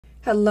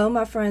Hello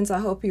my friends, I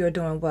hope you are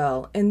doing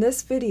well. In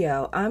this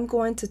video, I'm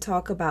going to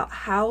talk about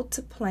how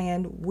to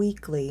plan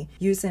weekly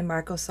using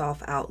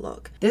Microsoft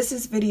Outlook. This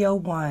is video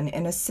 1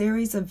 in a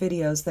series of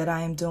videos that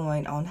I am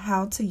doing on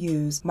how to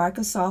use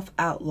Microsoft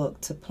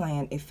Outlook to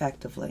plan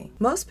effectively.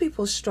 Most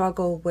people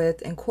struggle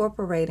with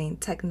incorporating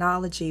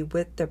technology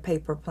with their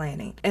paper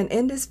planning. And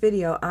in this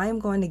video, I am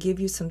going to give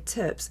you some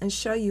tips and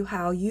show you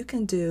how you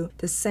can do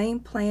the same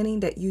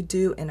planning that you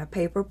do in a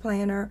paper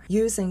planner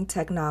using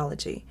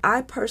technology.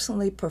 I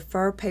personally prefer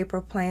paper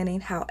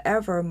planning,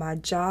 however, my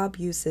job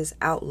uses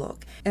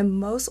Outlook, and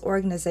most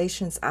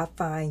organizations I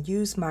find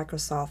use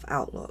Microsoft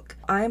Outlook.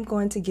 I am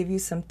going to give you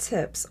some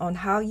tips on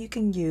how you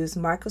can use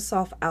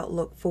Microsoft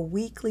Outlook for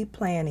weekly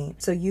planning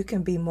so you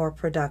can be more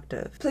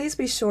productive. Please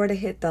be sure to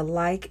hit the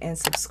like and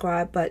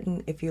subscribe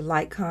button if you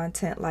like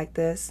content like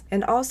this,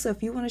 and also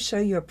if you want to show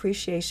your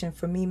appreciation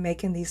for me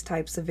making these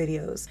types of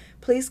videos,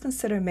 please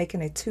consider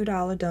making a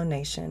 $2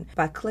 donation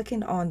by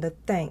clicking on the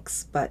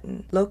thanks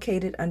button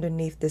located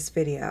underneath this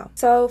video.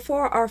 So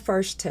for our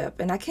first tip,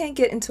 and I can't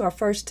get into our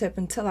first tip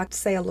until I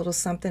say a little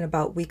something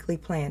about weekly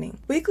planning.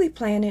 Weekly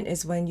planning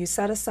is when you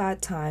set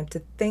aside time to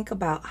think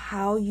about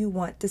how you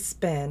want to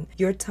spend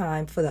your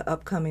time for the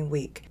upcoming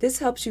week. This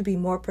helps you be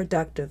more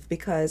productive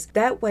because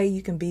that way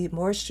you can be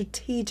more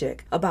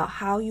strategic about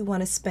how you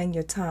want to spend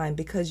your time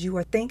because you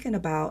are thinking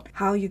about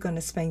how you're going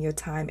to spend your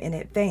time in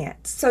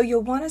advance. So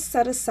you'll want to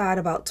set aside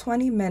about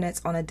 20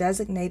 minutes on a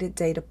designated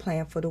day to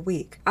plan for the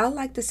week. I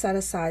like to set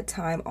aside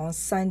time on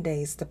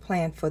Sundays to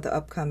plan for the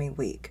upcoming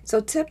week. So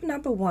tip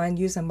number 1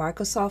 using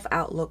Microsoft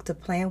Outlook to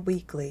plan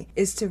weekly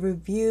is to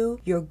review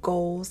your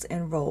goals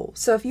and roles.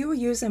 So if you were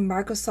using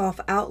Microsoft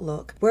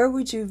Outlook, where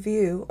would you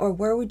view or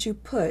where would you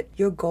put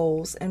your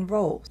goals and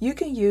roles? You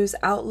can use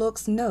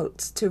Outlook's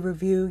notes to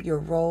review your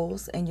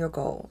roles and your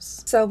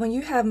goals. So when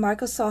you have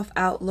Microsoft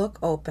Outlook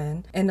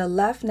open, in the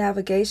left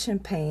navigation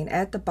pane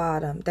at the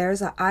bottom,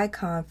 there's an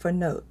icon for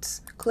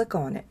notes. Click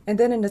on it. And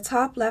then in the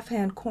top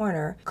left-hand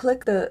corner,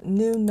 click the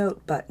new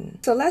note button.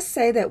 So let's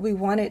say that we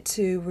wanted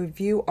to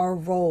review our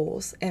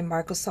roles in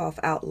Microsoft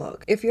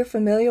Outlook. If you're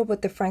familiar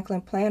with the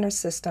Franklin Planner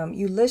system,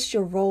 you list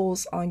your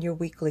roles on your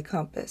weekly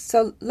compass.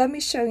 So let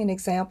me show you an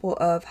example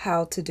of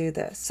how to do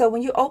this. So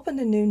when you open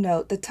the new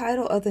note, the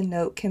title of the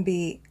note can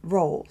be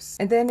roles.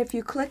 And then if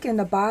you click in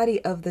the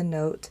body of the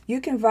note,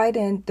 you can write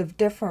in the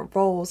different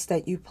roles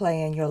that you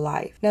play in your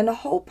life. Now the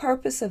whole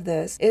purpose of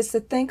this is to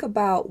think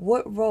about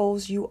what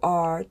roles you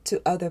are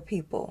to other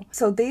people.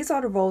 So these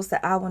are the roles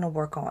that I want to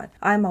work on.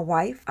 I am a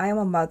wife, I am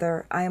a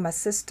mother, I am a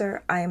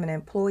sister, I am an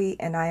employee,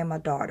 and I am a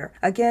daughter.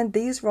 Again,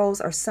 these roles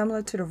are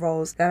similar to the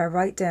roles that I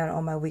write down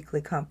on my weekly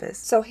compass.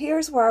 So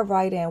here's where I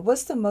write in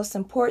what's the most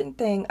important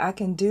thing I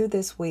can do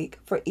this week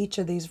for each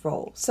of these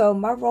roles. So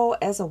my role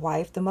as a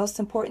wife, the most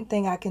important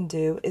thing I can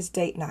do is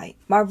date night.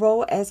 My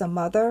role as a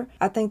mother,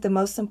 I think the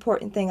most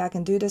important thing I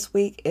can do this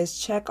week is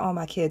check on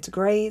my kids'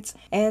 grades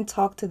and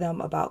talk to them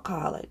about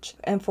college.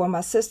 And for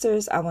my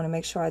sisters, I want to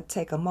make sure I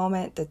take a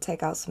moment to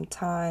take out some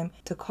time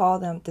to call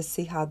them to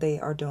see how they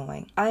are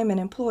doing. I am an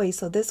employee,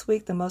 so this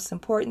week the most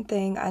important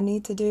thing I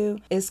need to do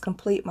is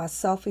complete my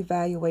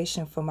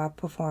self-evaluation for my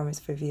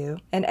performance review.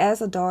 And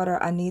as a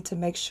daughter, I need to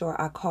make sure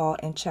I call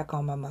and check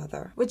on my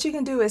mother. What you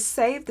can do is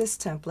save this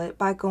template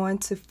by going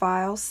to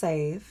File,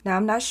 Save. Now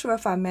I'm not sure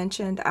if I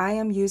mentioned I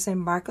am using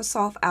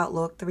Microsoft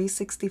Outlook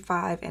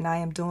 365 and I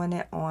am doing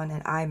it on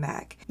an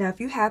iMac. Now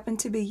if you happen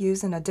to be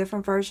using a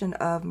different version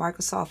of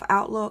Microsoft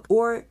Outlook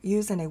or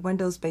using a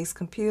Windows-based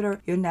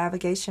computer, your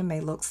navigation may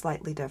look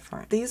slightly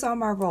different. These are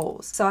my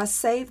roles. So I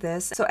save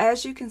this. So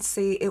as you can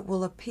see, it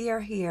will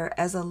appear here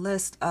as a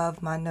list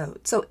of my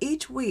notes. So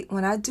each week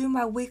when I do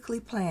my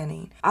weekly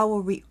planning, I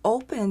will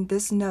reopen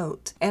this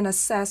note and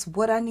assess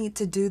what I need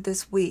to do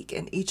this week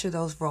in each of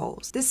those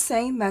roles. This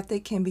same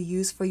method can be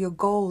used for your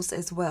goals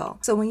as well.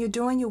 So when you're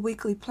doing your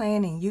weekly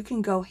planning, you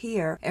can go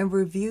here and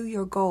review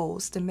your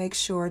goals to make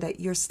sure that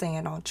you're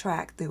staying on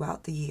track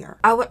throughout the year.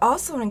 I would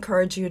also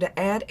encourage you to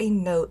add a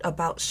note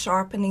about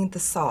sharpening the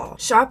saw.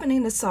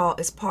 Sharpening the saw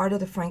is part of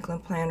the Franklin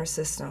Planner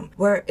system,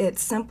 where it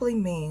simply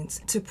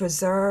means to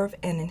preserve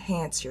and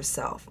enhance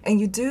yourself. And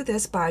you do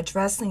this by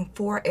addressing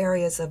 4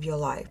 areas of your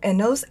life. And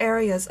those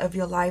areas of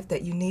your life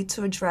that you need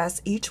to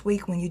address each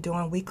week when you're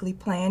doing weekly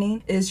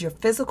planning is your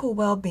physical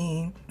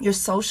well-being, your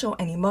social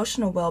and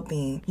emotional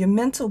well-being, your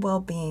mental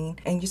well-being,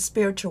 and your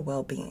spiritual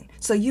well-being.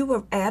 So you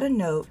will add a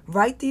note,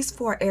 write these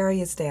 4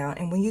 areas down,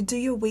 and when you do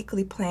your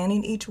weekly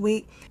planning each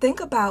week, think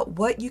about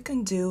what you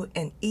can do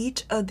in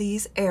each of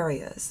these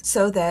areas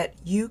so that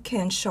you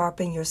can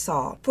sharpen your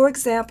saw. For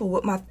example,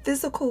 with my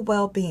physical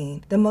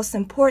well-being, the most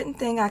important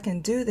thing I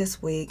can do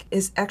this week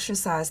is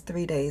exercise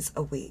 3 days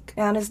a week.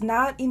 Now, it's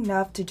not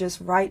enough to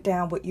just write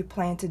down what you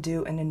plan to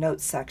do in the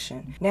notes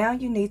section. Now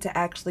you need to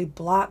actually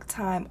block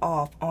time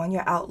off on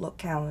your Outlook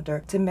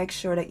calendar to make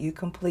sure that you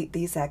complete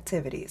these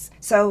activities.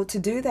 So to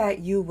do that,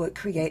 you would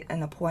create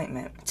an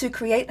appointment. To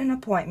create an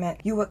appointment,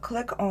 you would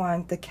click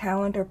on the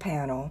calendar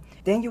panel,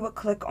 then you would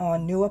click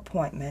on new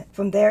appointment.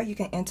 From there, you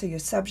can enter your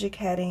subject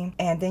heading,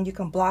 and then you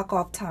can block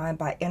off time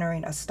by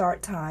entering a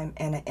start time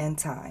and an end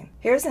time.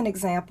 Here's an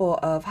example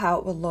of how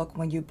it will look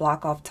when you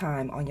block off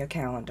time on your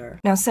calendar.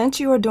 Now, since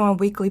you are doing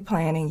weekly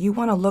planning, you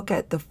want to look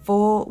at the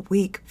full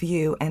week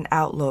view in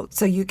Outlook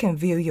so you can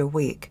view your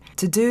week.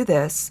 To do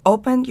this,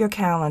 open your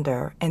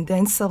calendar and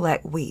then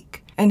select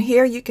week. And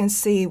here you can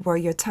see where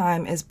your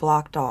time is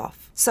blocked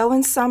off. So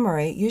in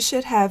summary, you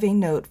should have a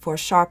note for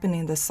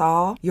sharpening the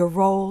saw, your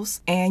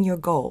roles, and your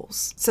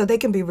goals, so they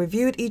can be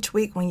reviewed each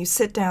week when you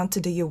sit down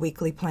to do your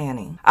weekly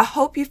planning. I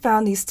hope you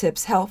found these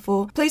tips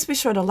helpful. Please be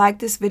sure to like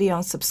this video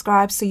and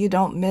subscribe so you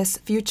don't miss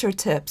future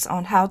tips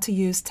on how to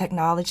use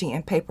technology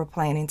and paper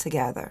planning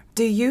together.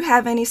 Do you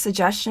have any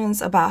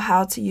suggestions about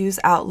how to use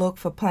Outlook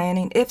for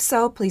planning? If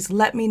so, please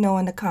let me know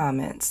in the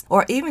comments.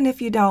 Or even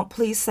if you don't,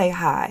 please say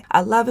hi.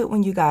 I love it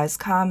when you guys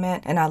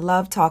comment, and I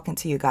love talking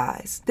to you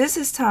guys. This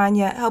is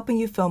Tonya, helping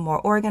you feel more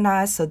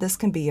organized so this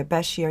can be your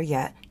best year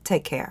yet.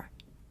 Take care.